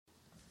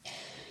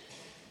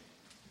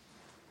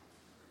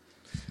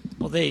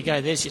Well, there you go.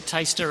 There's your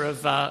taster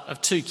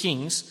of 2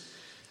 Kings.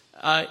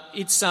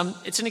 It's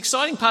an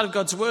exciting part of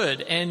God's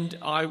Word, and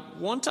I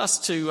want us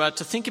to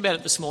think about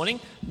it this morning,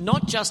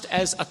 not just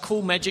as a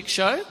cool magic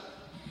show,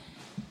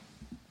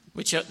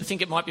 which I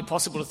think it might be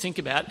possible to think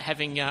about,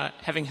 having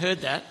heard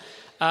that,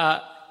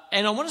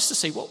 and I want us to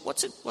see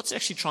what's it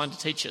actually trying to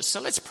teach us.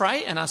 So let's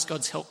pray and ask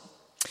God's help.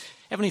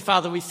 Heavenly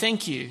Father, we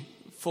thank you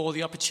for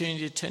the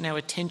opportunity to turn our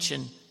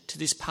attention to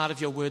this part of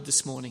your Word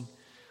this morning.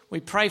 We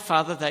pray,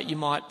 Father, that you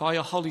might, by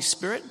your Holy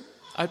Spirit,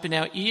 open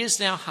our ears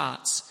and our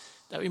hearts,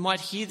 that we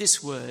might hear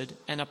this word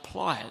and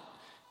apply it.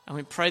 And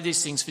we pray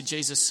these things for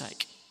Jesus'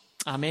 sake.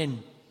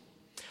 Amen.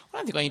 I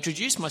don't think I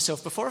introduced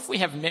myself before. If we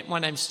haven't met, my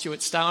name's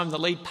Stuart Starr. I'm the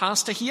lead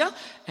pastor here,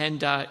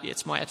 and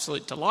it's my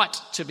absolute delight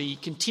to be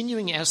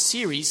continuing our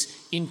series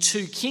in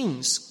 2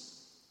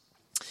 Kings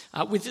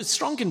with a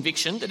strong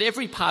conviction that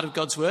every part of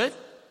God's Word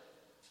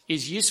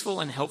is useful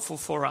and helpful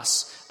for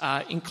us,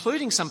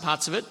 including some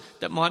parts of it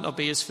that might not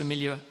be as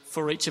familiar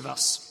for each of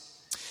us.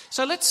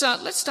 So let's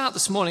start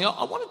this morning.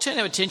 I want to turn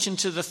our attention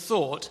to the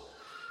thought,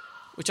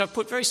 which I've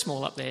put very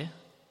small up there.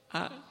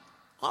 I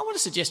want to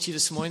suggest to you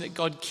this morning that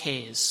God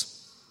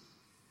cares.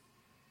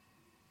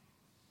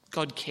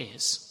 God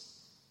cares.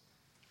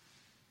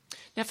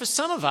 Now, for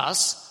some of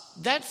us,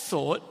 that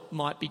thought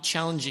might be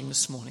challenging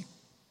this morning.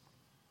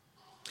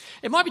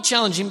 It might be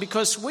challenging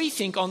because we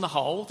think on the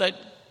whole that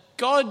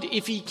God,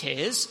 if he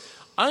cares,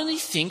 only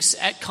thinks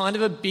at kind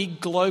of a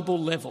big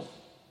global level.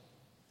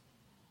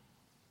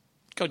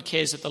 God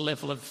cares at the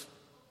level of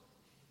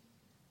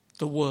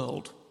the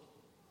world.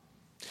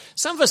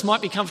 Some of us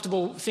might be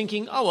comfortable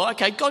thinking, oh, well,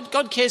 okay,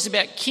 God cares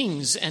about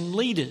kings and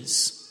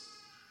leaders.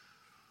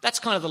 That's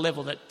kind of the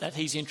level that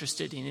he's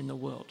interested in the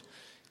world.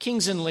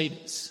 Kings and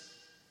leaders.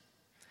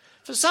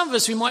 For some of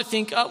us, we might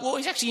think, well,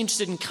 he's actually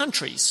interested in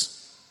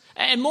countries.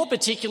 And more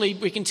particularly,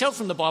 we can tell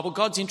from the Bible,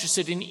 God's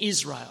interested in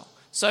Israel.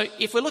 So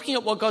if we're looking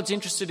at what God's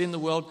interested in the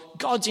world,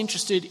 God's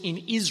interested in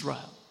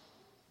Israel.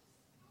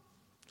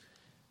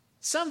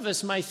 Some of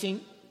us may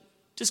think,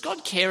 does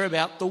God care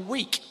about the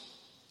weak,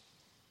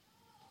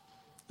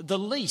 the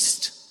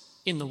least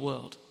in the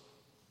world?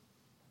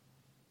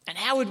 And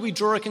how would we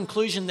draw a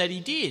conclusion that he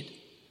did?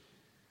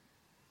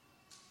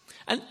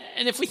 And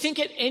if we think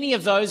at any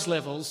of those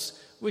levels,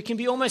 we can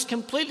be almost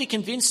completely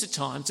convinced at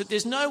times that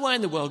there's no way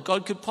in the world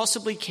God could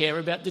possibly care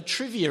about the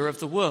trivia of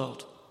the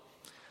world.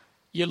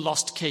 Your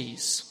lost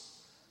keys.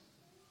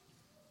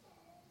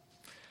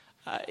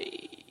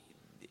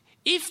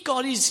 If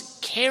God is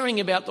caring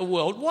about the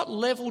world, what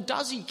level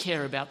does he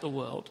care about the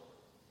world?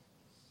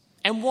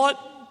 And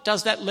what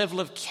does that level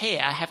of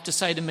care have to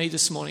say to me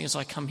this morning as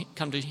I come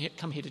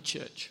here to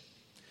church?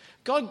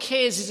 God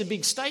cares is a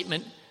big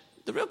statement.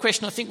 The real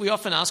question I think we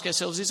often ask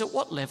ourselves is, at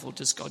what level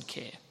does God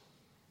care?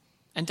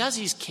 And does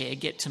his care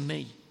get to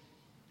me?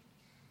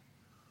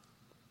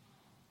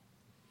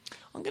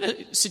 I'm going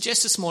to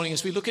suggest this morning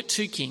as we look at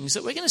 2 Kings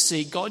that we're going to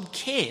see God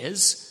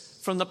cares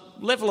from the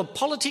level of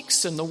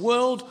politics and the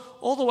world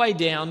all the way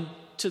down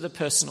to the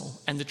personal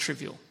and the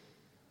trivial.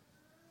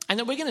 And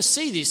that we're going to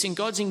see this in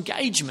God's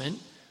engagement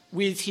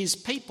with his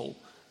people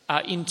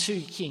in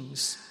 2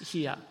 Kings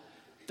here.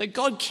 That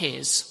God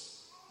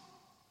cares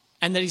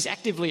and that he's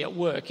actively at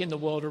work in the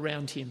world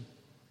around him.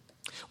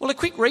 Well, a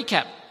quick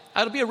recap.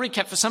 It'll be a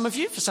recap for some of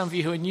you. For some of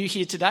you who are new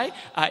here today,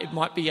 it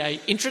might be an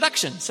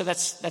introduction, so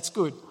that's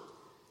good.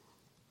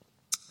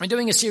 We're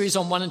doing a series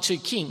on 1 and 2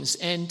 Kings,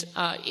 and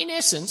in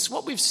essence,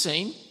 what we've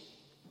seen,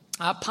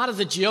 part of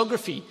the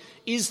geography,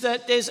 is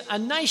that there's a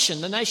nation,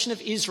 the nation of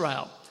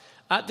Israel.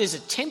 There's a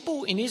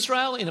temple in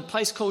Israel in a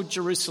place called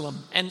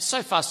Jerusalem, and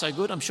so far so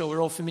good. I'm sure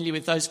we're all familiar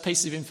with those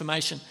pieces of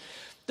information.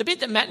 The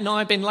bit that Matt and I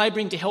have been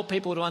labouring to help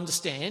people to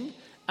understand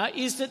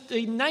is that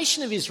the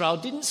nation of Israel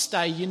didn't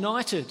stay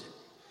united.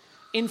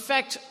 In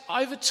fact,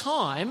 over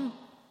time,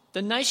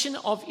 the nation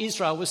of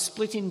Israel was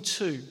split in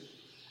two,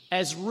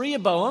 as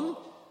Rehoboam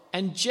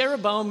and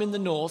Jeroboam in the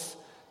north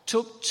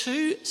took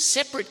 2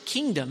 separate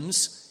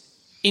kingdoms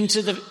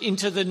into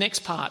the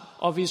next part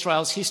of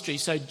Israel's history.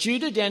 So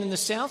Judah down in the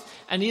south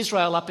and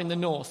Israel up in the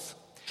north.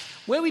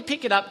 Where we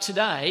pick it up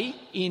today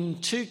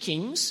in 2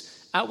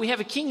 Kings, we have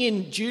a king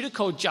in Judah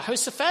called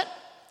Jehoshaphat.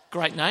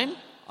 Great name.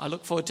 I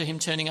look forward to him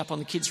turning up on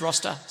the kids'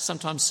 roster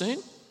sometime soon.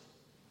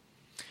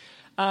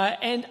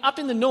 And up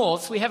in the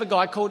north, we have a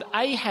guy called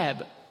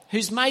Ahab,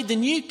 who's made the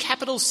new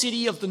capital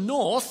city of the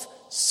north,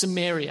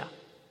 Samaria.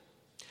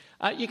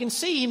 You can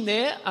see him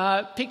there,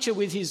 picture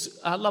with his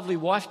lovely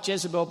wife,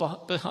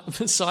 Jezebel,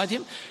 beside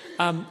him.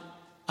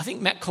 I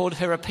think Matt called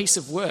her a piece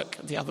of work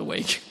the other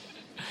week.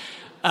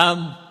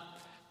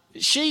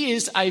 She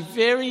is a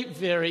very,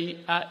 very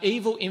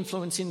evil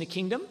influence in the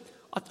kingdom.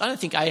 I don't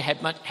think Ahab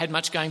had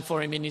much going for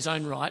him in his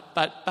own right,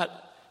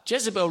 but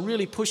Jezebel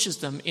really pushes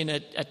them in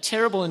a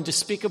terrible and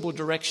despicable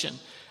direction.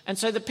 And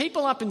so the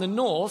people up in the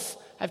north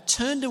have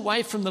turned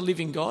away from the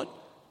living God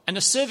and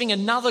are serving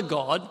another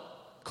god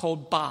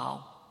called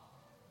Baal.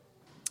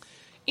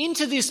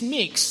 Into this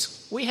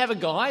mix, we have a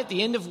guy at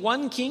the end of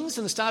 1 Kings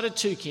and the start of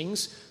 2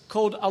 Kings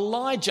called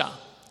Elijah,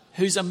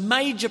 who's a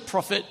major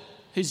prophet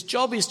whose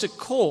job is to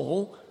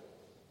call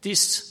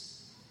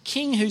this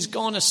king who's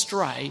gone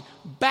astray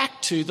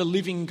back to the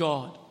living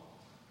God.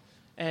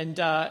 And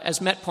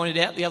as Matt pointed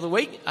out the other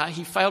week,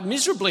 he failed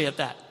miserably at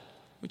that,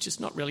 which is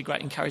not really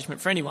great encouragement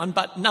for anyone,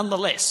 but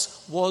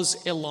nonetheless was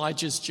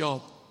Elijah's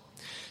job.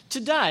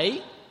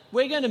 Today,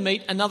 we're going to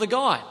meet another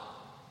guy.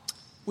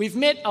 We've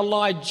met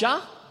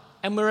Elijah,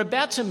 and we're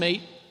about to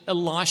meet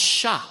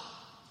Elisha.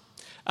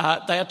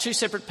 They are two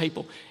separate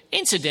people.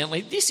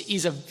 Incidentally, this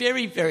is a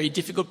very, very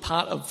difficult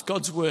part of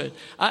God's word.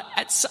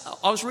 I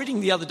was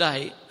reading the other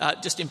day,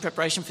 just in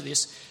preparation for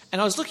this,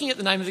 and I was looking at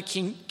the name of the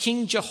king,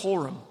 King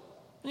Jehoram.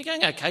 And you're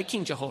going, okay,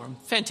 King Jehoram,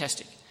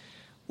 fantastic.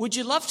 Would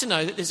you love to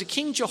know that there's a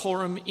King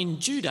Jehoram in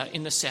Judah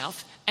in the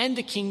south and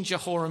a King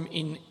Jehoram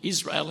in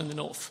Israel in the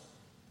north?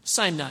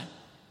 Same name.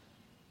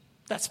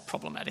 That's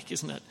problematic,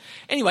 isn't it?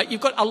 Anyway,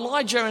 you've got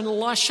Elijah and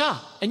Elisha,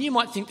 and you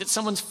might think that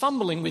someone's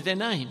fumbling with their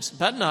names,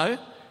 but no,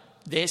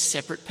 they're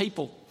separate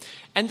people.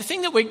 And the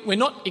thing that we're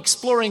not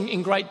exploring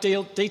in great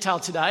detail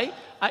today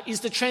is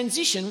the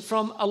transition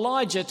from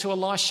Elijah to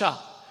Elisha.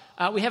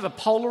 We have a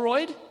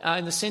Polaroid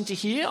in the centre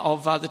here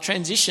of the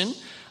transition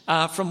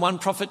from one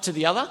prophet to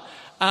the other.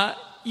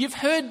 You've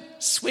heard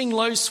 "Swing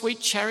Low, Sweet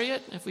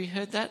Chariot." Have we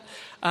heard that?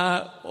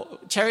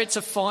 Chariots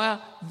of Fire.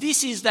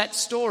 This is that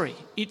story.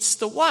 It's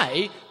the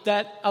way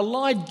that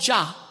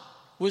Elijah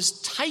was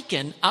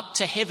taken up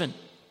to heaven.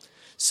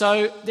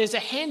 So there's a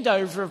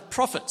handover of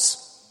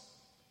prophets.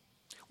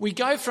 We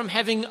go from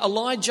having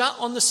Elijah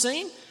on the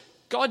scene.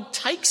 God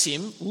takes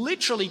him,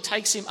 literally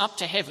takes him up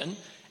to heaven,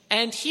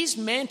 and his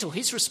mantle,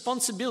 his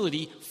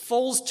responsibility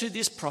falls to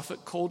this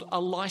prophet called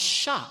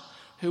Elisha,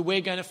 who we're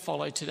going to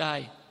follow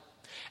today.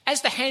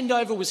 As the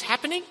handover was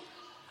happening,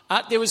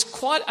 there was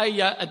quite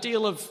a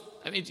deal of,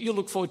 you'll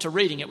look forward to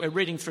reading it. We're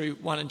reading through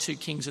 1 and 2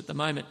 Kings at the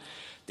moment.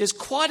 There's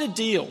quite a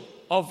deal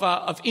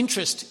of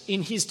interest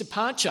in his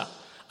departure.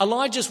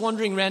 Elijah's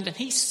wandering around and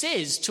he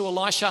says to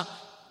Elisha,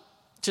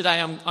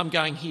 "Today I'm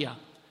going here."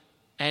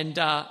 And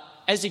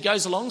as he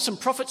goes along, some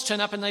prophets turn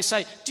up and they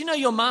say, "Do you know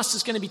your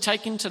master's going to be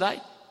taken today?"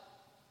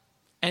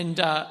 And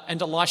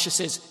Elisha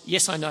says,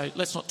 "Yes, I know.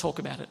 Let's not talk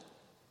about it."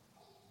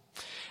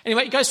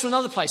 Anyway, he goes to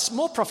another place.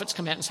 More prophets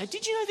come out and say,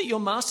 "Did you know that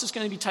your master's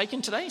going to be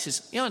taken today?" He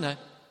says, "Yeah, I know.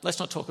 Let's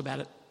not talk about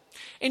it."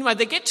 Anyway,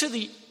 they get to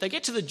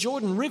the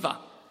Jordan River,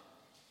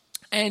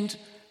 and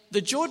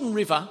the Jordan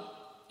River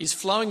is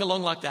flowing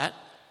along like that,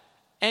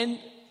 and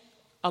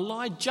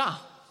Elijah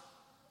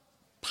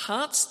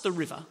parts the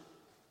river,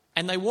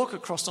 and they walk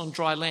across on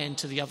dry land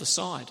to the other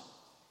side.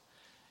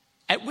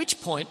 At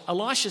which point,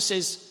 Elisha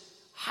says,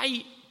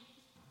 "Hey,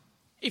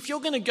 if you're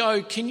going to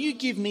go, can you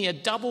give me a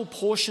double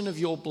portion of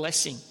your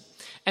blessing?"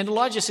 And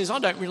Elijah says, "I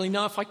don't really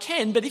know if I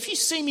can, but if you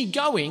see me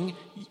going,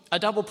 a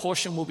double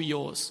portion will be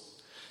yours."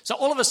 So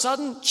all of a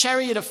sudden,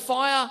 chariot of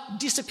fire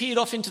disappeared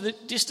off into the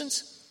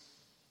distance.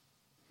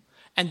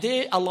 And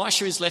there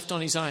Elisha is left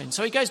on his own.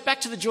 So he goes back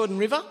to the Jordan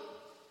River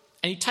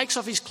and he takes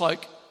off his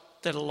cloak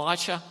that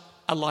Elijah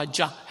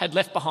had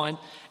left behind,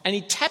 and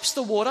he taps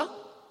the water,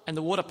 and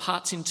the water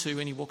parts in two,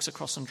 and he walks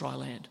across on dry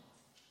land.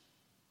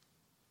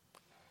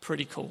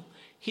 Pretty cool.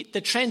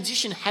 The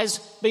transition has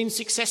been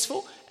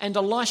successful, and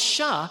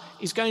Elisha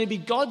is going to be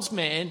God's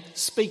man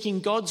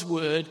speaking God's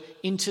word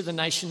into the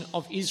nation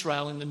of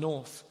Israel in the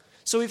north.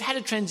 So we've had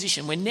a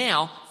transition. We're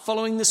now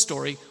following the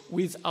story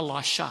with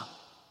Elisha.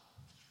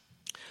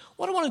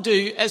 What I want to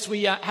do as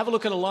we have a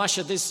look at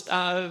Elisha, there's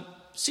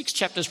 6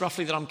 chapters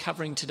roughly that I'm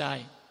covering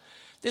today.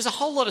 There's a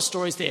whole lot of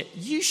stories there.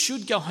 You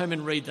should go home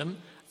and read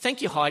them.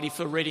 Thank you, Heidi,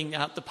 for reading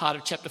the part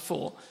of chapter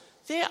 4.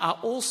 There are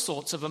all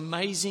sorts of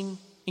amazing,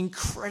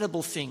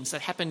 incredible things that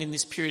happened in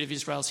this period of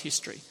Israel's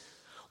history.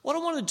 What I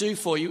want to do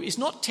for you is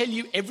not tell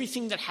you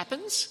everything that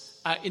happens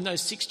in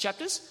those 6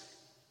 chapters,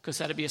 because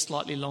that'd be a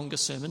slightly longer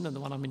sermon than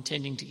the one I'm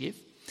intending to give.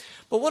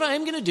 But what I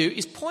am going to do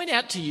is point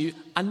out to you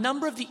a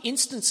number of the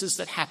instances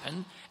that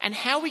happen and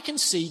how we can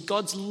see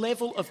God's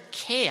level of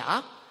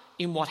care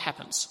in what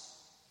happens.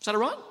 Is that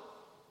all right?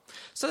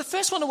 So the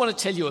first one I want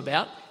to tell you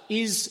about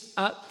is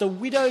the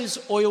widow's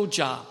oil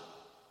jar.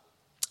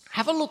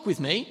 Have a look with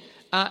me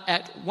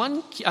at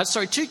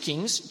 2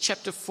 Kings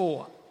chapter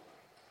 4.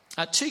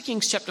 2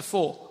 Kings chapter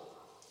 4.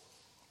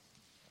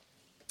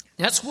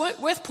 Now it's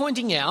worth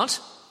pointing out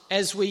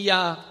as we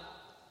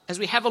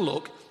have a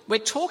look, we're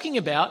talking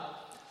about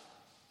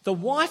the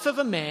wife of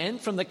a man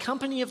from the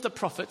company of the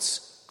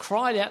prophets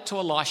cried out to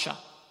Elisha,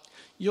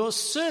 "Your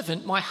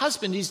servant, my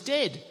husband, is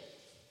dead.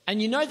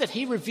 And you know that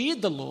he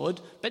revered the Lord,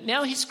 but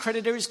now his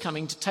creditor is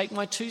coming to take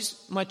my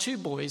two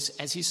boys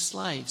as his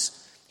slaves."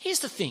 Here's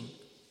the thing.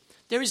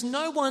 There is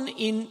no one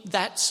in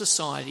that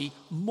society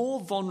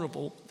more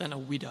vulnerable than a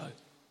widow.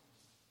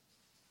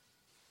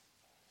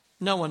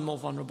 No one more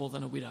vulnerable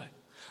than a widow.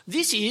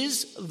 This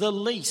is the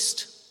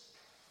least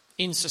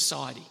in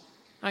society,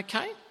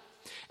 okay?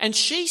 And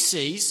she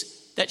sees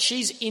that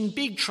she's in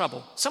big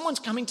trouble. Someone's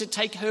coming to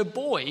take her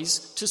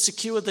boys to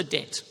secure the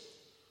debt.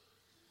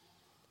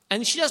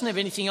 And she doesn't have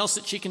anything else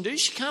that she can do.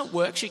 She can't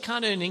work, she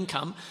can't earn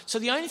income. So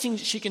the only thing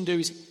that she can do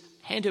is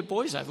hand her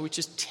boys over, which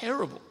is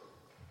terrible.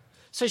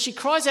 So she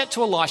cries out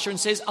to Elisha and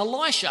says,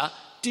 "Elisha,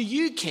 do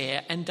you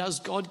care and does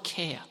God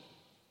care?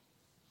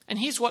 And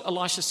here's what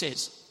Elisha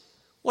says.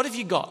 What have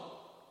you got?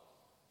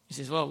 He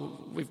says,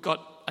 well, we've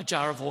got a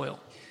jar of oil.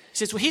 He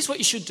says, well, here's what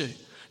you should do.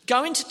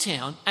 Go into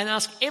town and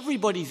ask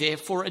everybody there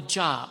for a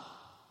jar.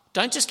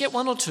 Don't just get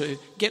one or two,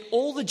 get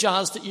all the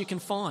jars that you can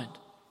find.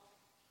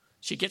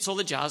 She gets all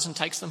the jars and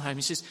takes them home.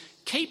 He says,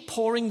 keep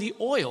pouring the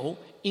oil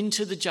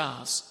into the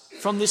jars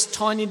from this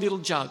tiny little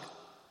jug.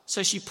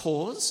 So she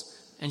pours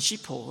and she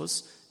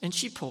pours and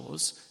she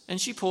pours and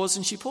she pours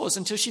and she pours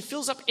until she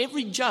fills up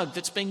every jug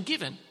that's been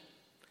given.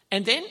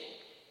 And then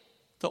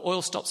the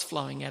oil stops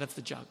flowing out of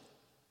the jug.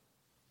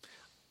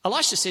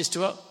 Elisha says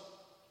to her,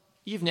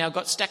 you've now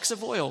got stacks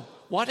of oil.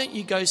 Why don't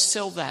you go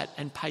sell that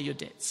and pay your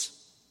debts?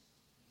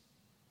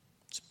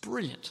 It's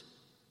brilliant.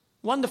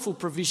 Wonderful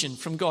provision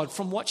from God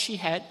from what she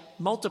had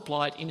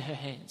multiplied in her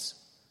hands.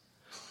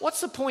 What's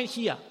the point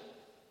here?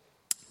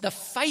 The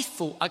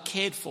faithful are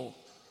cared for.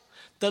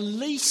 The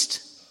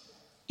least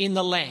in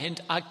the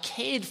land are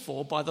cared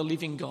for by the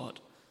living God.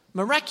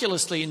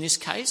 Miraculously in this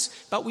case,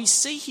 but we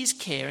see his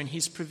care and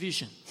his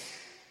provision.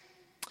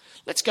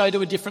 Let's go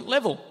to a different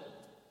level.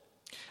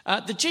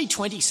 The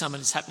G20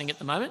 summit is happening at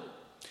the moment,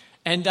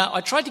 and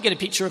I tried to get a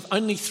picture of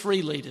only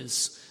 3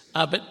 leaders,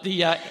 but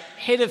the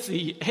head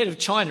of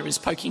China is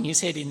poking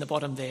his head in the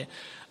bottom there.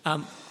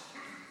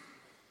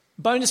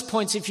 Bonus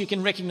points if you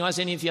can recognise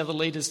any of the other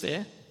leaders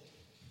there.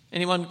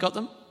 Anyone got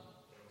them?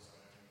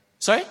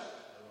 Sorry?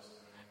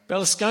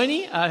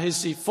 Berlusconi,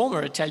 who's the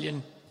former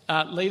Italian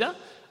leader.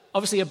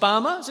 Obviously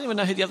Obama. Does anyone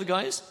know who the other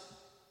guy is?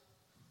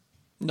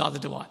 Neither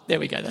do I. There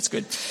we go, that's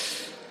good.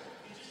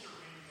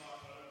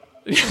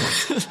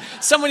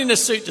 Someone in a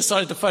suit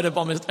decided to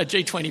photobomb a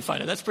G20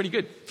 photo. That's pretty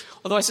good.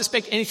 Although I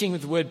suspect anything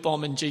with the word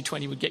bomb and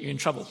G20 would get you in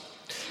trouble.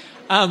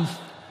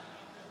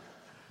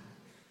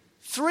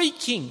 3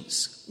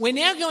 kings. We're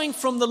now going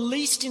from the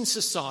least in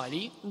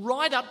society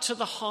right up to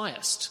the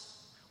highest.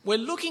 We're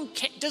looking,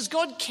 does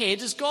God care?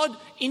 Does God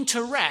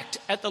interact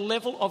at the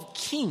level of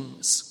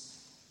kings?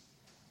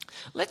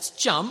 Let's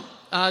jump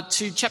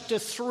to chapter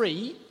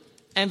 3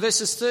 and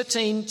verses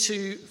 13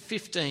 to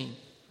 15.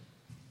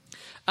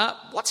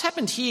 What's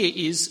happened here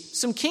is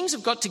some kings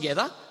have got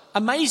together.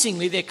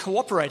 Amazingly, they're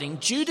cooperating.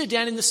 Judah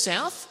down in the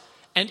south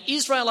and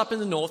Israel up in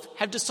the north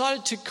have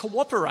decided to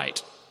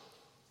cooperate.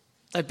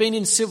 They've been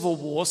in civil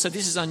war, so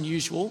this is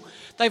unusual.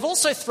 They've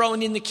also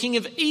thrown in the king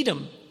of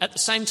Edom at the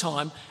same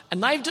time,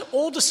 and they've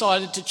all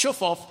decided to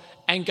chuff off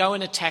and go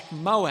and attack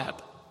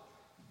Moab,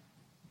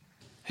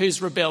 who's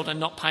rebelled and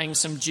not paying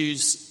some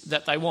dues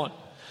that they want.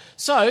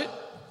 So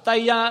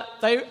they are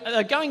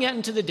going out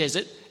into the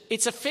desert.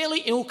 It's a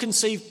fairly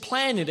ill-conceived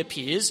plan, it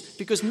appears,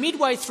 because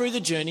midway through the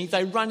journey,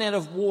 they run out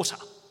of water.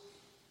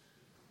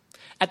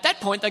 At that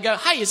point, they go,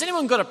 hey, has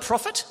anyone got a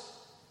prophet?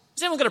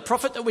 Has anyone got a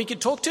prophet that we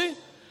could talk to?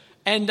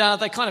 And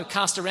they kind of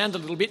cast around a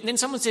little bit. And then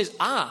someone says,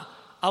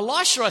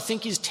 Elisha, I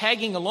think, is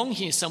tagging along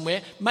here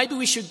somewhere. Maybe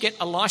we should get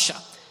Elisha.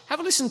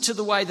 Have a listen to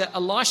the way that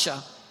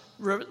Elisha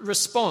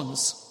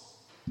responds.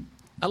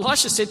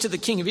 Elisha said to the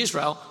king of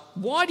Israel,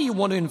 why do you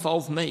want to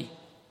involve me?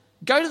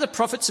 Go to the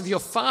prophets of your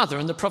father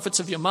and the prophets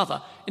of your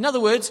mother. In other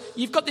words,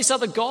 you've got this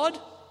other God.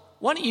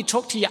 Why don't you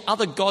talk to your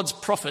other God's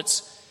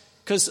prophets?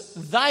 Because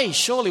they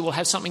surely will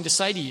have something to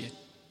say to you.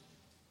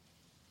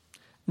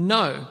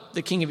 No,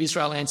 the king of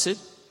Israel answered,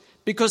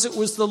 because it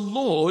was the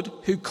Lord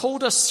who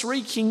called us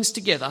 3 kings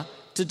together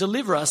to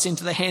deliver us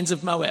into the hands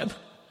of Moab.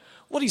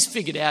 What he's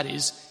figured out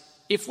is,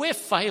 if we're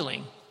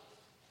failing,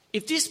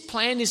 if this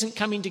plan isn't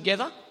coming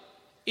together,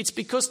 it's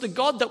because the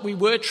God that we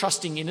were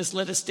trusting in has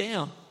let us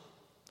down.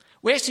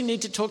 We actually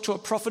need to talk to a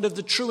prophet of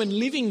the true and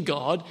living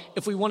God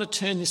if we want to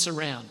turn this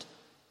around.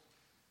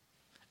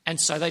 And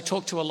so they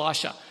talk to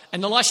Elisha.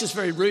 And Elisha's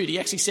very rude. He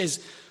actually says,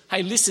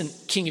 hey, listen,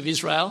 king of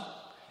Israel,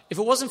 if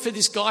it wasn't for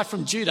this guy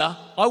from Judah,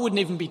 I wouldn't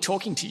even be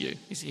talking to you.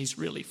 He's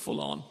really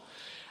full on.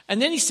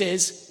 And then he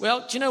says,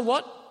 well, do you know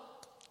what?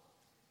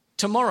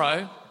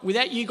 Tomorrow,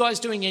 without you guys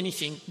doing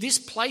anything, this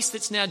place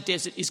that's now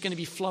desert is going to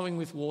be flowing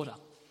with water.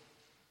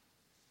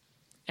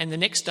 And the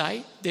next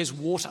day, there's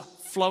water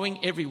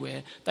flowing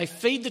everywhere. They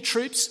feed the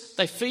troops,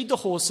 they feed the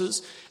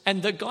horses,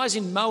 and the guys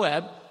in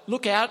Moab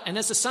look out, and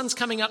as the sun's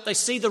coming up, they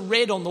see the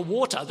red on the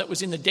water that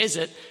was in the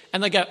desert,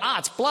 and they go,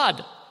 it's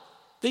blood.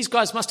 These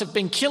guys must have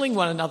been killing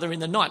one another in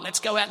the night. Let's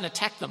go out and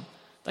attack them.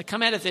 They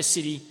come out of their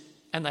city,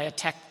 and they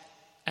attack,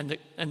 and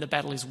the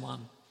battle is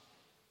won.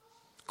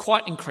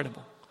 Quite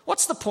incredible.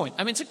 What's the point?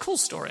 I mean, it's a cool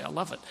story. I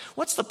love it.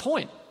 What's the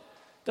point?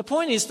 The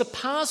point is the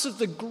paths of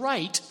the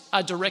great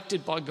are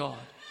directed by God.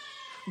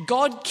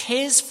 God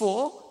cares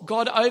for,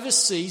 God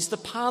oversees the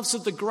paths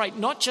of the great,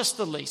 not just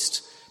the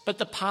least, but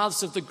the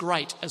paths of the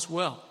great as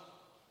well.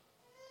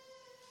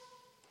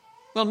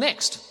 Well,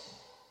 next.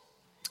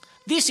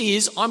 This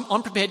is,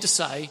 I'm prepared to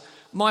say,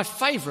 my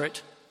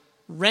favourite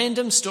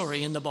random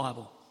story in the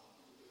Bible.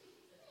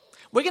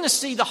 We're going to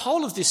see the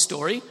whole of this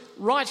story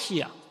right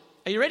here.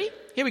 Are you ready?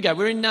 Here we go.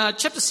 We're in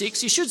chapter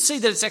 6. You should see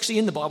that it's actually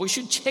in the Bible. You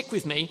should check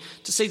with me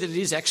to see that it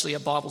is actually a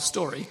Bible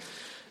story.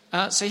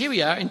 So here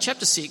we are in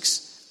chapter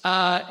 6.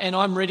 And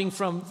I'm reading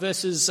from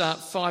verses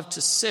 5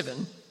 to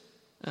 7.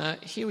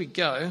 Here we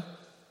go.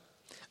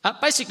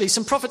 Basically,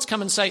 some prophets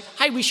come and say,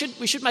 hey, we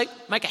should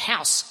make a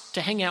house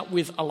to hang out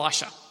with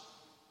Elisha.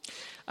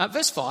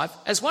 Verse 5,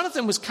 as one of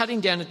them was cutting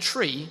down a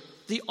tree,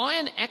 the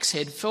iron axe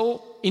head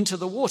fell into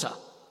the water.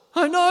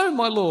 Oh no,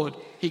 my lord,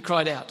 he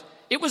cried out.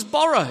 It was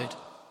borrowed.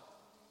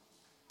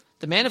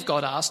 The man of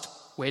God asked,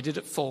 where did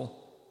it fall?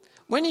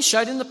 When he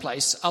showed him the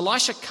place,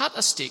 Elisha cut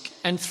a stick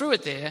and threw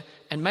it there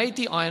and made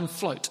the iron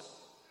float.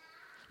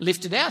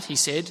 Lift it out, he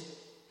said.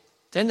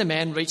 Then the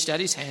man reached out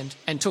his hand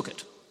and took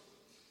it.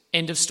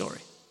 End of story.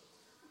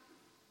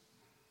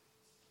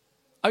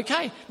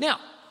 Okay, now,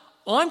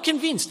 I'm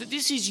convinced that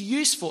this is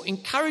useful,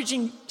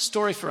 encouraging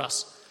story for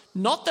us.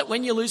 Not that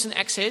when you lose an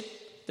axe head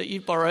that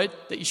you've borrowed,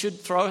 that you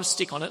should throw a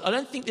stick on it. I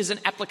don't think there's an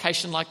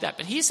application like that.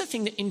 But here's the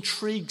thing that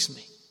intrigues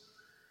me.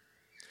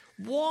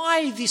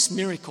 Why this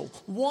miracle?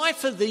 Why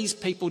for these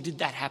people did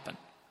that happen?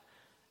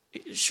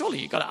 Surely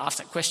you've got to ask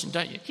that question,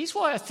 don't you? Here's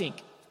why I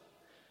think.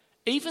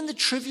 Even the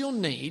trivial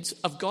needs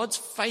of God's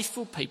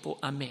faithful people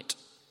are met.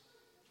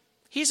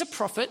 Here's a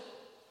prophet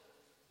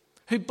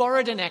who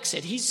borrowed an axe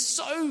head. He's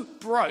so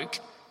broke,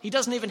 he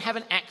doesn't even have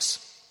an axe.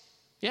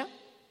 Yeah?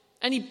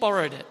 And he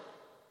borrowed it.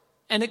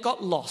 And it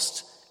got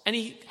lost. And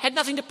he had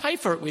nothing to pay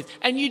for it with.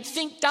 And you'd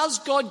think, does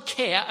God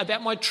care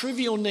about my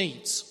trivial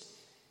needs?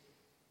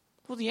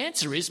 Well, the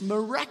answer is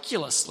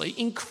miraculously,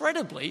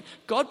 incredibly,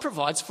 God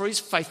provides for his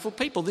faithful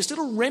people. This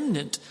little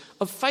remnant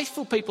of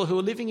faithful people who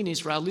are living in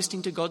Israel,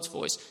 listening to God's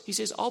voice, he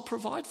says, I'll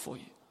provide for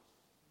you.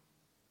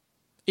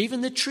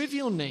 Even the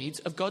trivial needs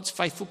of God's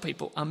faithful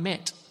people are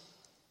met.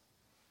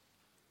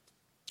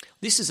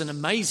 This is an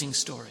amazing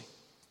story.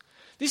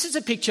 This is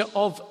a picture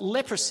of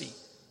leprosy.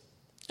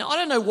 Now, I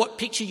don't know what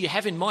picture you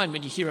have in mind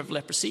when you hear of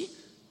leprosy.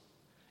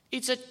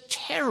 It's a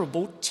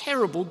terrible,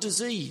 terrible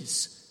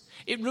disease.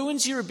 It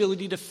ruins your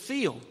ability to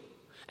feel.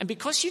 And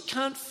because you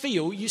can't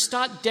feel, you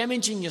start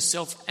damaging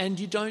yourself and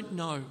you don't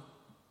know.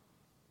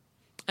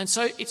 And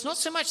so it's not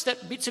so much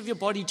that bits of your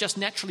body just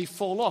naturally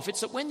fall off.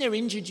 It's that when they're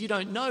injured, you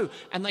don't know.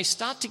 And they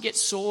start to get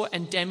sore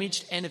and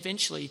damaged, and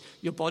eventually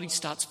your body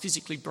starts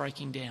physically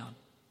breaking down.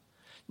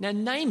 Now,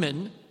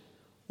 Naaman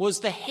was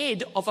the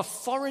head of a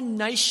foreign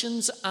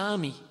nation's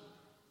army.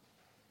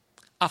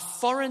 A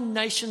foreign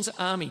nation's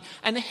army.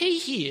 And he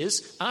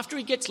hears, after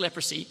he gets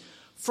leprosy,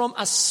 from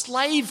a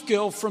slave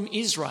girl from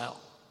Israel.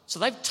 So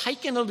they've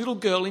taken a little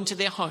girl into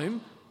their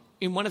home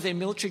in one of their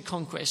military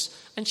conquests.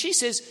 And she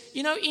says,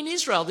 you know, in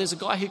Israel, there's a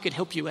guy who could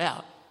help you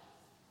out.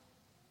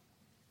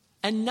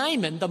 And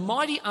Naaman, the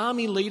mighty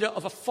army leader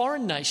of a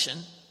foreign nation,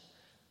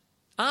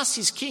 asks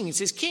his king and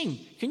says, King,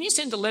 can you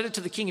send a letter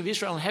to the king of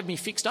Israel and have me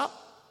fixed up?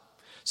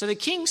 So the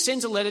king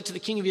sends a letter to the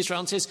king of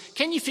Israel and says,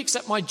 can you fix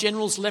up my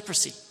general's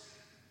leprosy?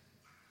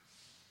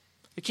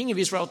 The king of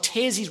Israel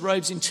tears his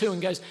robes in two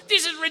and goes,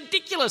 this is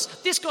ridiculous.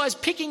 This guy's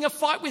picking a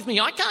fight with me.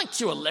 I can't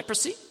cure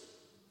leprosy.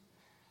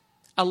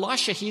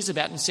 Elisha hears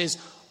about it and says,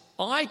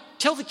 I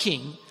tell the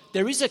king,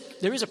 there is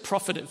a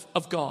prophet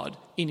of God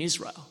in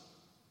Israel.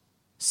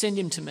 Send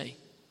him to me.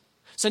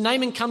 So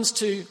Naaman comes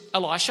to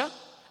Elisha,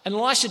 and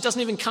Elisha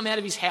doesn't even come out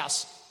of his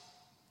house.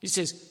 He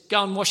says,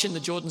 go and wash in the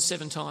Jordan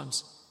 7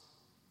 times.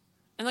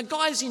 And the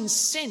guy's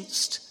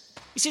incensed.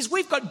 He says,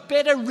 we've got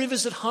better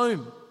rivers at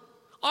home.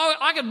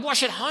 I can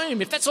wash at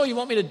home. If that's all you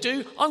want me to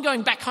do, I'm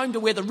going back home to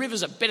where the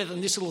rivers are better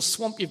than this little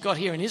swamp you've got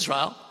here in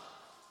Israel.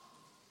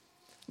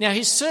 Now,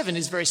 his servant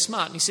is very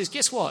smart, and he says,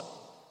 guess what?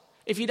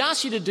 If he'd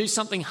asked you to do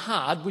something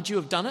hard, would you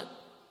have done it?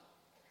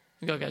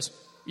 The guy goes,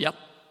 yep.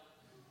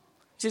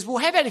 He says, well,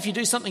 how about if you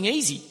do something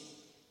easy?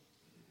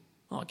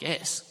 Oh, I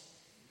guess.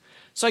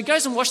 So he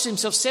goes and washes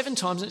himself 7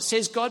 times, and it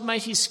says God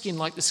made his skin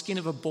like the skin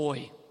of a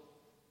boy.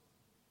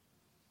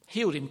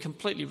 Healed him,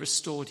 completely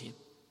restored him.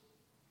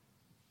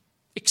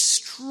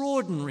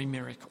 Extraordinary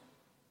miracle.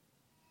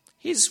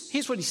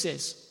 Here's what he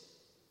says.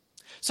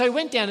 So he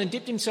went down and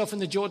dipped himself in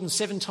the Jordan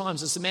 7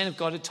 times as the man of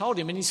God had told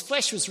him, and his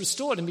flesh was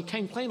restored and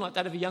became clean like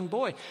that of a young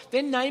boy.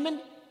 Then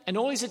Naaman and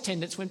all his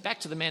attendants went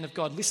back to the man of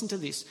God. Listen to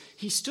this.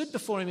 He stood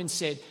before him and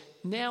said,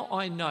 now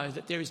I know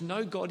that there is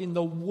no God in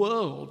the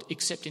world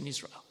except in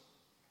Israel.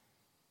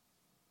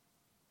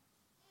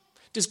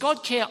 Does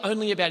God care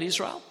only about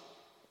Israel?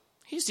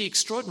 Here's the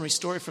extraordinary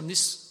story from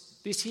this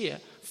here.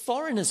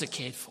 Foreigners are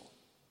cared for.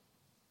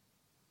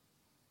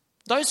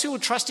 Those who will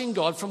trust in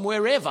God from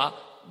wherever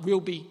will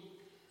be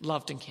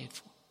loved and cared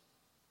for.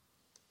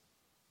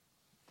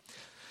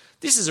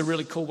 This is a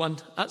really cool one.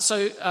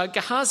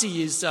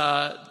 Gehazi is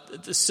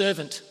the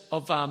servant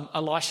of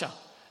Elisha.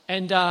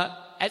 And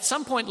at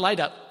some point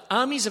later,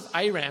 armies of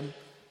Aram,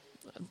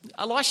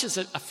 Elisha's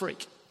a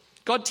freak.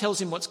 God tells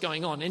him what's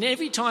going on. And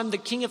every time the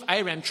king of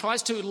Aram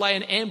tries to lay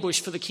an ambush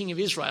for the king of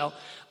Israel,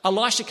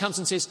 Elisha comes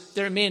and says,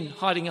 there are men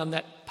hiding on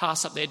that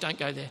pass up there, don't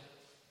go there.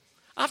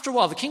 After a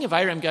while, the king of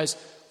Aram goes,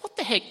 what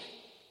the heck?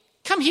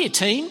 Come here,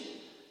 team.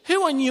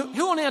 Who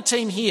on our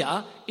team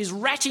here is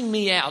ratting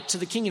me out to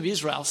the king of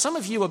Israel? Some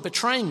of you are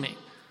betraying me.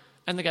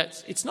 And they go,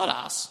 it's not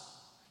us.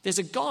 There's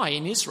a guy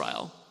in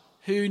Israel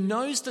who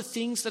knows the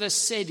things that are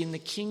said in the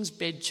king's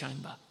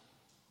bedchamber,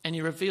 and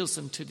he reveals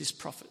them to this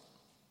prophet.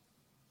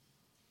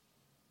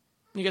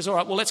 And he goes, all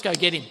right, well, let's go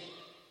get him.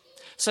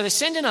 So they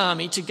send an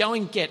army to go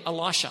and get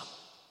Elisha.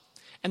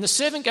 And the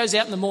servant goes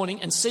out in the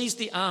morning and sees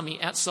the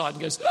army outside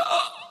and goes,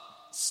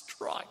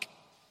 strike.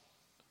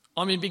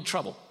 I'm in big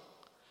trouble.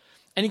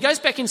 And he goes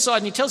back inside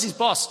and he tells his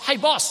boss, hey,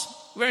 boss,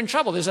 we're in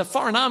trouble. There's a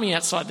foreign army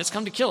outside that's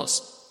come to kill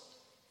us.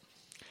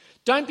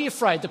 Don't be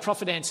afraid, the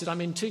prophet answered.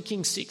 I'm in 2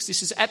 Kings 6.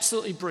 This is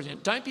absolutely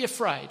brilliant. Don't be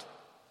afraid.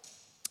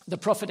 The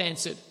prophet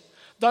answered,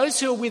 those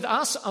who are with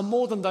us are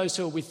more than those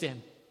who are with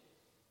them.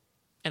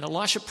 And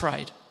Elisha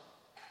prayed,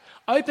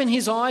 open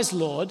his eyes,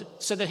 Lord,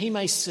 so that he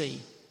may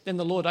see. Then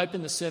the Lord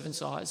opened the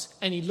servant's eyes,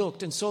 and he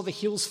looked and saw the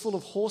hills full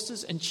of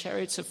horses and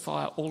chariots of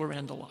fire all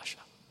around Elisha.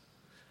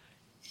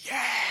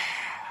 Yeah!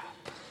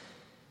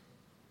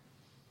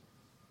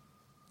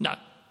 No,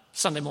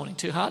 Sunday morning,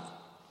 too hard.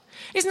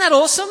 Isn't that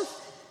awesome?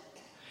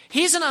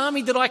 Here's an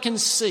army that I can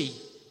see.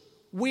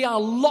 We are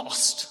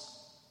lost.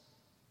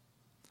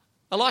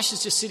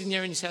 Elisha's just sitting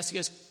there in his house. He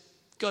goes,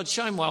 God,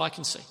 show him what I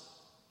can see.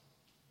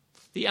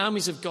 The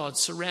armies of God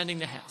surrounding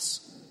the house.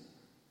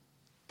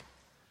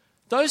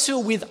 Those who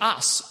are with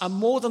us are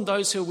more than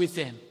those who are with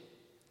them.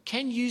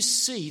 Can you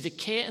see the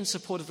care and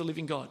support of the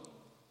living God?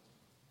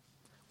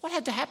 What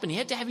had to happen? He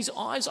had to have his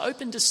eyes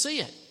open to see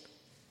it.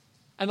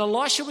 And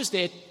Elisha was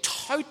there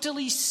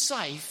totally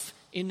safe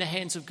in the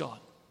hands of God.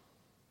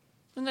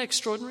 Isn't that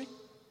extraordinary?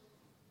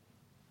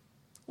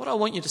 What I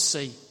want you to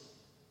see,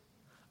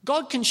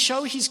 God can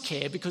show his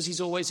care because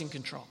he's always in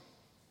control.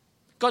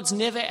 God's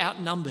never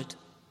outnumbered.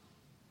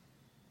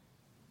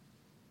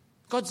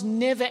 God's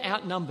never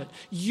outnumbered.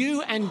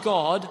 You and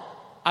God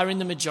are in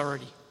the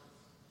majority.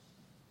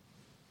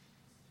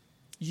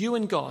 You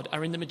and God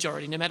are in the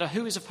majority, no matter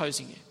who is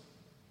opposing you.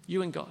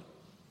 You and God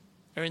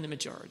are in the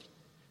majority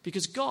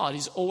because God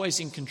is always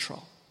in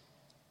control.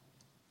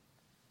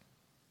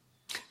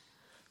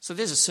 So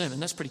there's a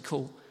sermon. That's pretty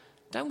cool.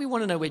 Don't we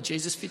want to know where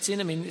Jesus fits in?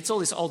 I mean, it's all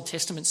this Old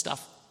Testament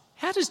stuff.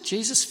 How does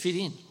Jesus fit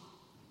in?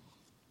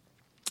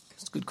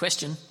 That's a good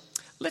question.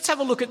 Let's have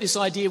a look at this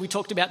idea we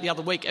talked about the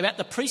other week, about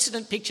the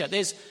precedent picture.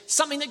 There's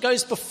something that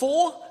goes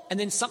before and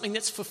then something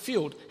that's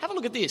fulfilled. Have a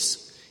look at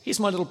this. Here's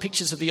my little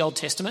pictures of the Old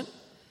Testament.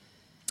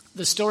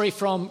 The story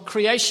from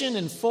creation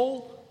and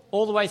fall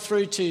all the way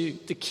through to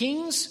the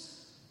kings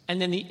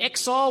and then the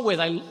exile where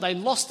they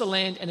lost the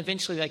land and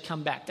eventually they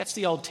come back. That's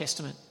the Old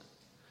Testament.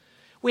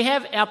 We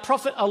have our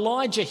prophet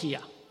Elijah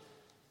here.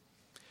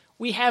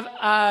 We have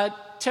a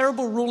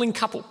terrible ruling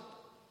couple.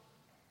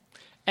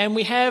 And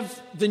we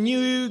have the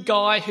new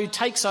guy who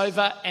takes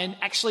over and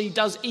actually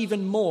does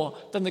even more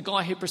than the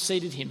guy who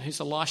preceded him, who's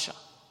Elisha.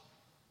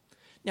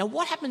 Now,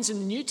 what happens in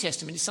the New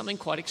Testament is something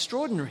quite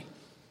extraordinary.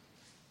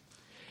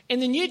 In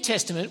the New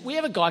Testament, we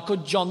have a guy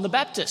called John the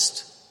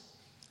Baptist.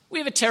 We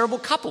have a terrible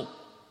couple,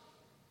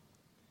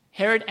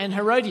 Herod and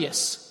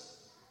Herodias.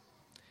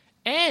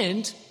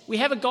 And we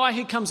have a guy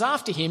who comes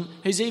after him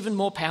who's even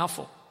more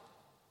powerful,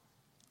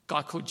 a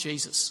guy called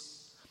Jesus.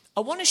 I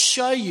want to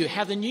show you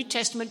how the New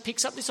Testament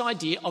picks up this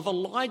idea of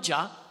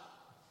Elijah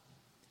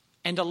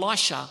and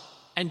Elisha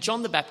and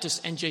John the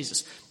Baptist and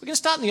Jesus. We're going to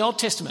start in the Old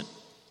Testament.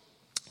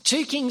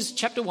 2 Kings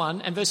chapter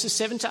 1 and verses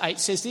 7 to 8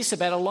 says this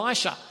about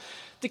Elisha.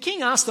 The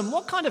king asked them,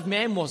 what kind of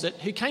man was it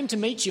who came to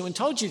meet you and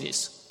told you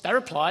this? They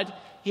replied,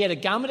 he had a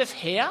garment of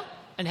hair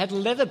and had a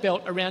leather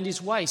belt around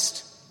his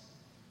waist.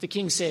 The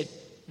king said,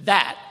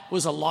 that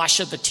was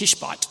Elisha the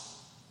Tishbite.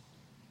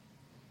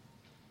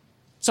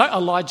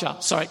 Elijah.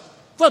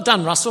 Well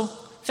done, Russell.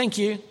 Thank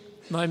you.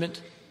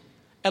 Moment.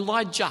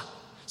 Elijah.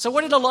 So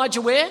what did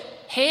Elijah wear?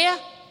 Hair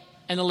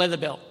and a leather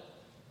belt.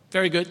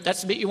 Very good.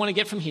 That's the bit you want to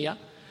get from here.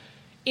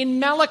 In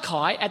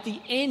Malachi, at the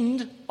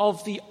end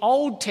of the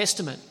Old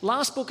Testament,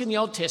 last book in the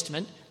Old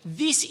Testament,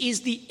 this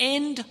is the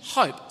end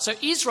hope. So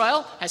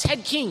Israel has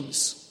had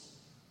kings.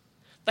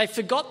 They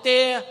forgot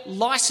their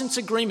license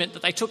agreement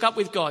that they took up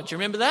with God. Do you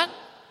remember that?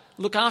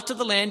 Look after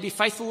the land, be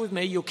faithful with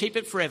me, you'll keep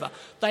it forever.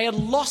 They had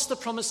lost the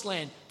promised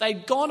land.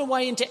 They'd gone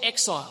away into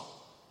exile.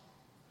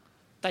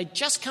 They'd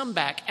just come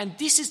back, and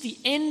this is the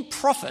end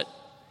prophet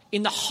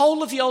in the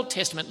whole of the Old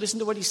Testament. Listen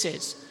to what he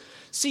says.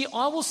 See,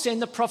 I will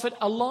send the prophet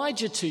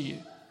Elijah to you.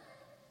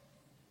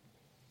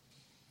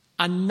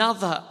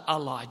 Another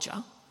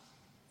Elijah,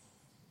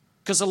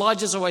 because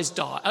Elijah's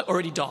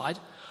already died.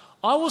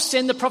 I will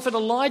send the prophet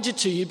Elijah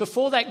to you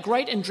before that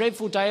great and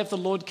dreadful day of the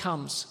Lord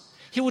comes.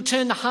 He will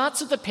turn the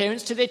hearts of the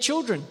parents to their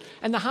children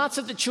and the hearts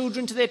of the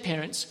children to their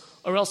parents,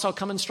 or else I'll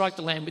come and strike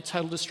the land with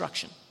total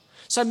destruction.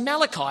 So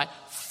Malachi,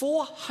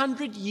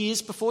 400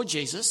 years before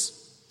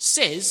Jesus,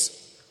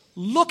 says,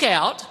 look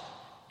out,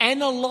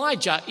 and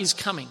Elijah is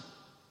coming.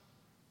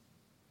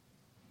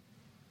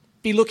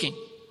 Be looking.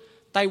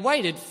 They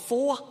waited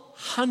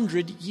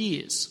 400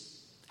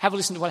 years. Have a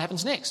listen to what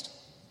happens next.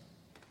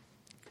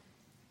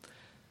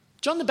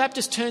 John the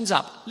Baptist turns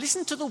up.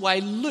 Listen to the way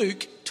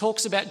Luke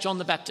talks about John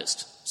the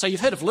Baptist. So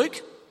you've heard of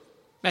Luke,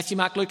 Matthew,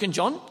 Mark, Luke and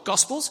John,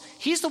 Gospels.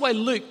 Here's the way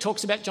Luke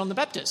talks about John the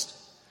Baptist.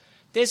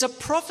 There's a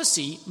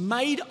prophecy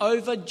made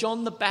over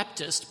John the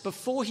Baptist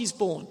before he's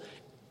born.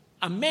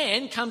 A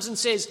man comes and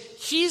says,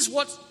 here's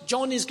what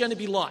John is going to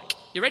be like.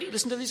 You ready?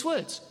 Listen to these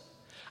words.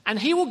 And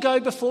he will go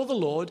before the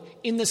Lord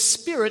in the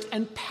spirit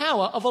and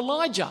power of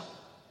Elijah,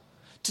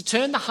 to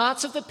turn the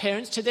hearts of the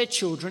parents to their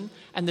children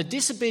and the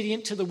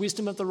disobedient to the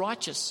wisdom of the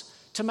righteous,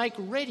 to make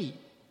ready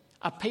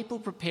a people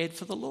prepared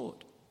for the Lord.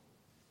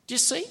 Do you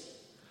see?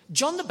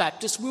 John the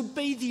Baptist will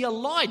be the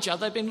Elijah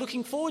they've been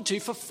looking forward to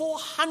for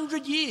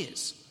 400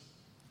 years.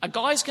 A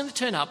guy's going to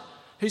turn up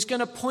who's going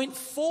to point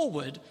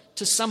forward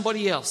to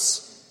somebody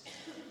else.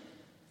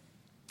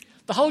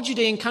 The whole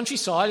Judean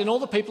countryside and all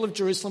the people of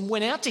Jerusalem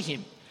went out to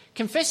him.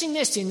 Confessing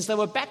their sins, they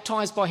were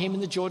baptised by him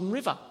in the Jordan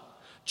River.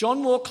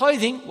 John wore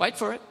clothing, wait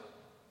for it,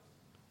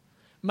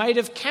 made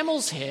of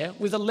camel's hair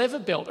with a leather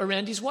belt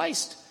around his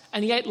waist,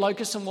 and he ate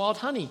locusts and wild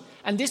honey.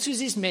 And this was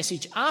his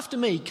message: after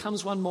me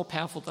comes one more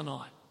powerful than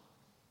I.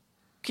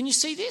 Can you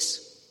see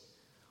this?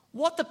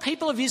 What the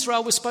people of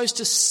Israel were supposed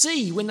to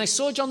see when they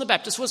saw John the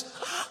Baptist was,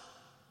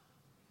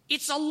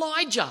 it's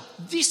Elijah.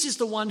 This is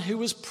the one who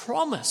was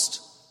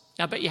promised.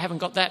 Now, I bet you haven't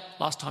got that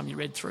last time you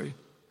read through. You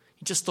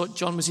just thought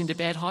John was into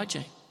bad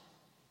hygiene.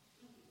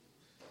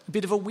 A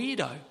bit of a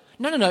weirdo.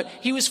 No.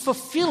 He was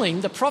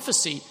fulfilling the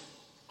prophecy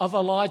of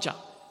Elijah.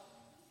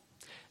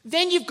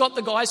 Then you've got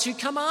the guys who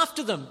come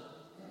after them.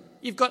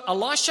 You've got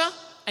Elisha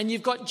and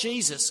you've got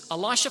Jesus.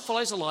 Elisha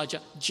follows Elijah.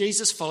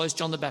 Jesus follows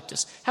John the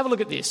Baptist. Have a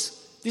look at this.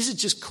 This is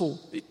just cool.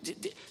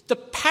 The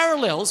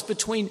parallels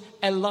between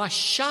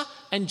Elisha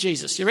and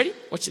Jesus. You ready?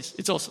 Watch this.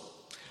 It's awesome.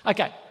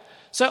 Okay.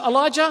 So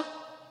Elijah,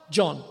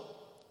 John.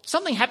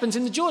 Something happens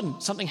in the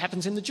Jordan. Something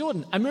happens in the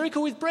Jordan. A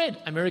miracle with bread.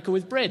 A miracle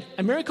with bread.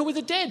 A miracle with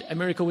the dead. A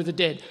miracle with the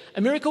dead.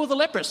 A miracle with the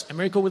leprous. A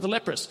miracle with the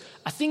leprous.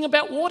 A thing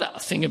about water. A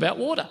thing about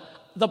water.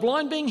 The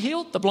blind being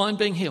healed. The blind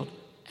being healed.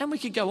 And we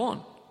could go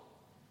on.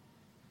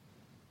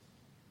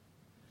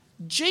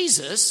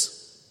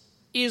 Jesus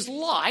is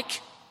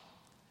like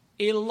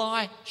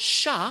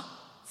Elisha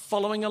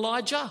following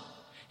Elijah.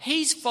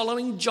 He's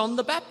following John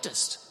the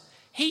Baptist.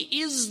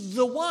 He is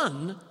the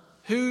one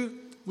who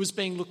was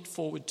being looked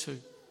forward to.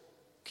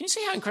 Can you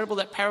see how incredible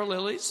that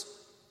parallel is?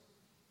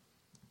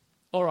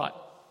 All right.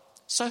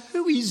 So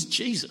who is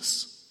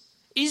Jesus?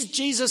 Is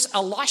Jesus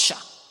Elisha,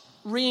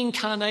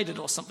 reincarnated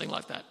or something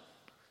like that?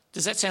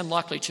 Does that sound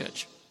likely,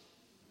 church?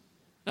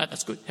 No,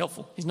 that's good.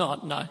 Helpful. He's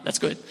not. No, that's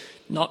good.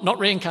 Not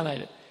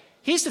reincarnated.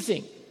 Here's the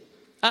thing.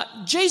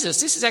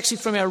 Jesus, this is actually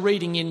from our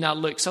reading in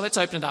Luke. So let's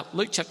open it up.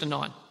 Luke chapter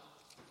 9.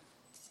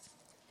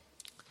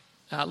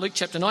 Luke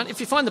chapter 9. If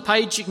you find the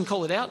page, you can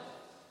call it out.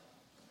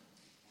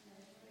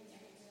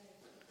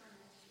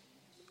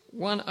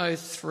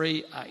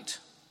 1038.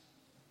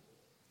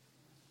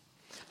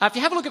 If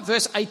you have a look at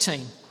verse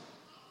 18.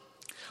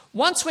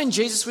 Once when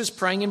Jesus was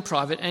praying in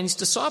private and his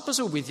disciples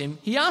were with him,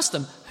 he asked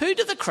them, "Who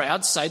do the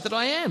crowds say that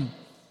I am?"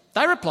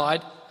 They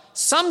replied,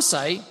 "Some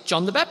say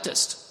John the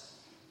Baptist.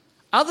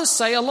 Others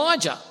say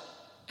Elijah,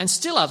 and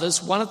still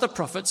others, one of the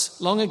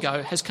prophets long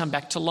ago has come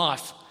back to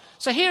life."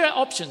 So here are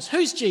options.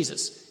 Who's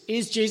Jesus?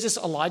 Is Jesus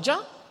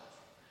Elijah?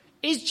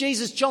 Is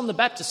Jesus John the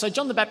Baptist? So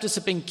John the Baptist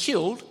had been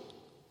killed.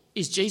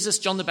 Is Jesus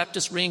John the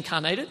Baptist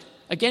reincarnated?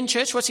 Again,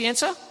 church, what's the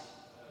answer?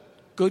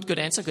 Good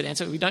answer.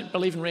 We don't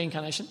believe in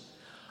reincarnation.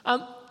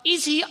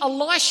 Is he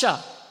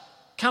Elisha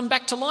come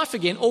back to life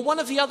again, or one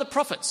of the other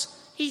prophets?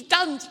 He's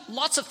done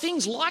lots of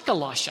things like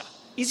Elisha.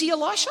 Is he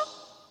Elisha?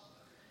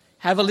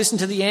 Have a listen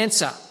to the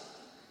answer.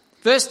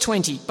 Verse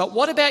 20, "But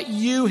what about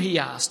you?" he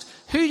asked.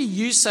 "Who do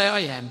you say I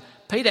am?"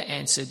 Peter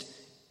answered,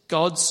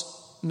 "God's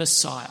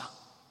Messiah."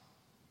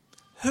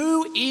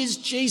 Who is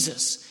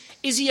Jesus?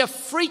 Is he a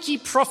freaky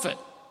prophet?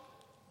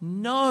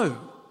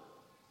 No.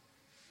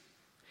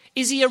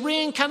 Is he a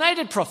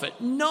reincarnated prophet?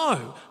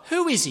 No.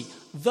 Who is he?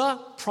 The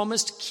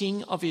promised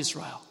King of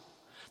Israel.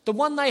 The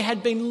one they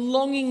had been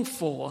longing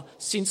for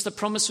since the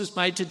promise was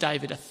made to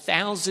David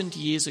 1,000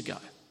 years ago.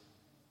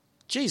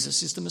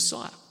 Jesus is the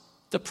Messiah,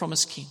 the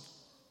promised King.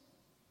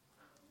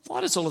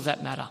 Why does all of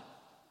that matter?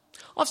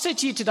 I've said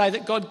to you today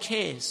that God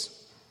cares,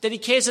 that he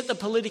cares at the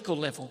political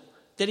level,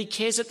 that he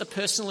cares at the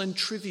personal and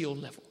trivial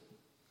level.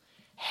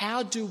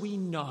 How do we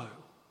know?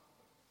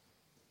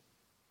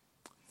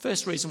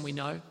 First reason we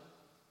know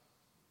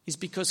is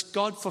because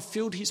God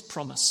fulfilled his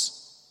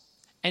promise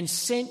and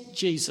sent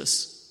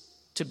Jesus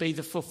to be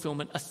the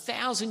fulfillment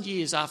 1,000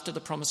 years after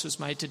the promise was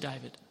made to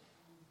David.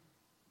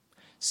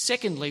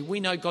 Secondly,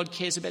 we know God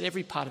cares about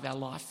every part of our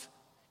life,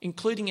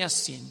 including our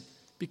sin,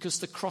 because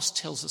the cross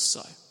tells us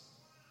so.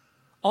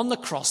 On the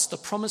cross, the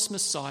promised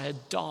Messiah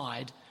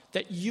died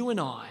that you and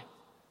I,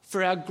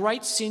 for our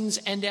great sins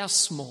and our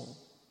small,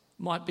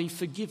 might be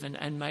forgiven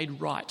and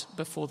made right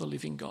before the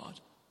living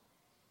God.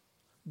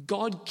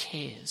 God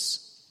cares.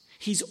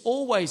 He's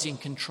always in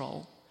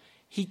control.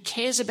 He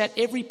cares about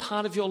every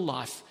part of your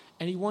life,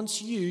 and he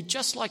wants you,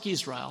 just like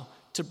Israel,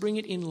 to bring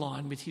it in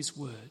line with his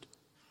word.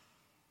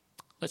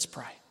 Let's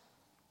pray.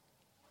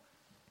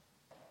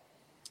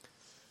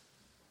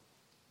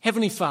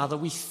 Heavenly Father,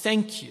 we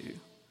thank you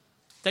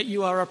that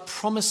you are a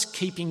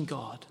promise-keeping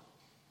God.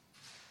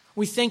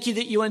 We thank you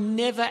that you are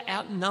never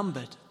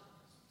outnumbered.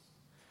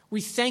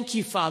 We thank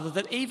you, Father,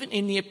 that even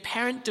in the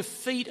apparent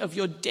defeat of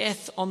your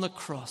death on the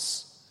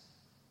cross,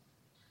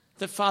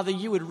 that, Father,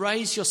 you would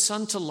raise your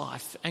Son to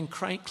life and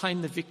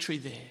claim the victory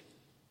there.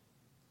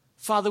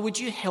 Father, would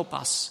you help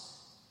us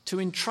to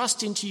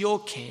entrust into your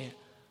care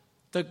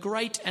the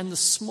great and the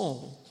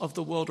small of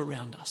the world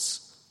around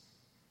us.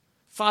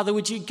 Father,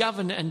 would you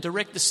govern and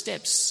direct the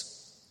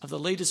steps of the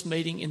leaders'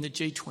 meeting in the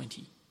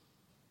G20?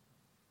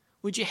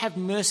 Would you have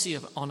mercy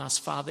on us,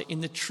 Father,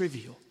 in the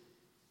trivial?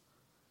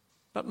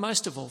 But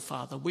most of all,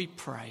 Father, we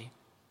pray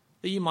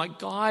that you might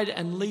guide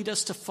and lead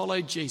us to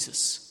follow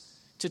Jesus,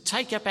 to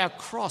take up our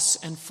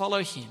cross and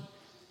follow him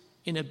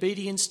in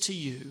obedience to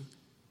you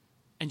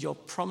and your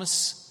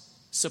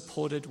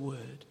promise-supported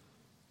word.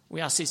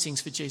 We ask these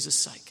things for Jesus'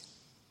 sake.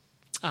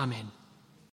 Amen.